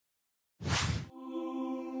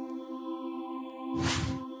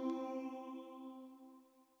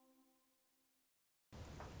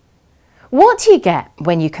What do you get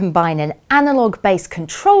when you combine an analog-based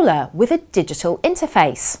controller with a digital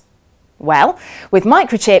interface? Well, with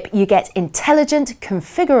Microchip you get intelligent,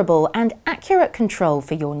 configurable and accurate control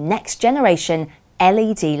for your next generation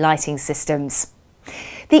LED lighting systems.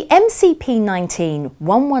 The MCP19,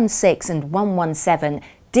 116 and 117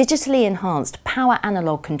 digitally enhanced power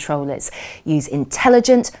analog controllers use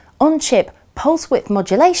intelligent, on-chip pulse width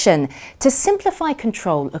modulation to simplify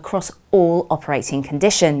control across all operating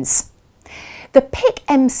conditions. The PIC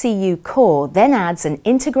MCU core then adds an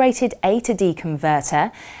integrated A to D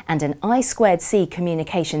converter and an I2C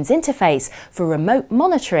communications interface for remote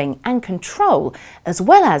monitoring and control, as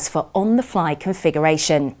well as for on-the-fly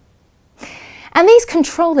configuration. And these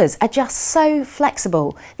controllers are just so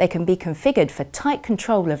flexible, they can be configured for tight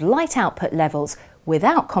control of light output levels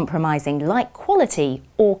without compromising light quality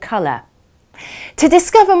or colour. To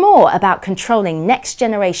discover more about controlling next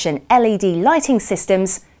generation LED lighting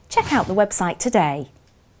systems, check out the website today.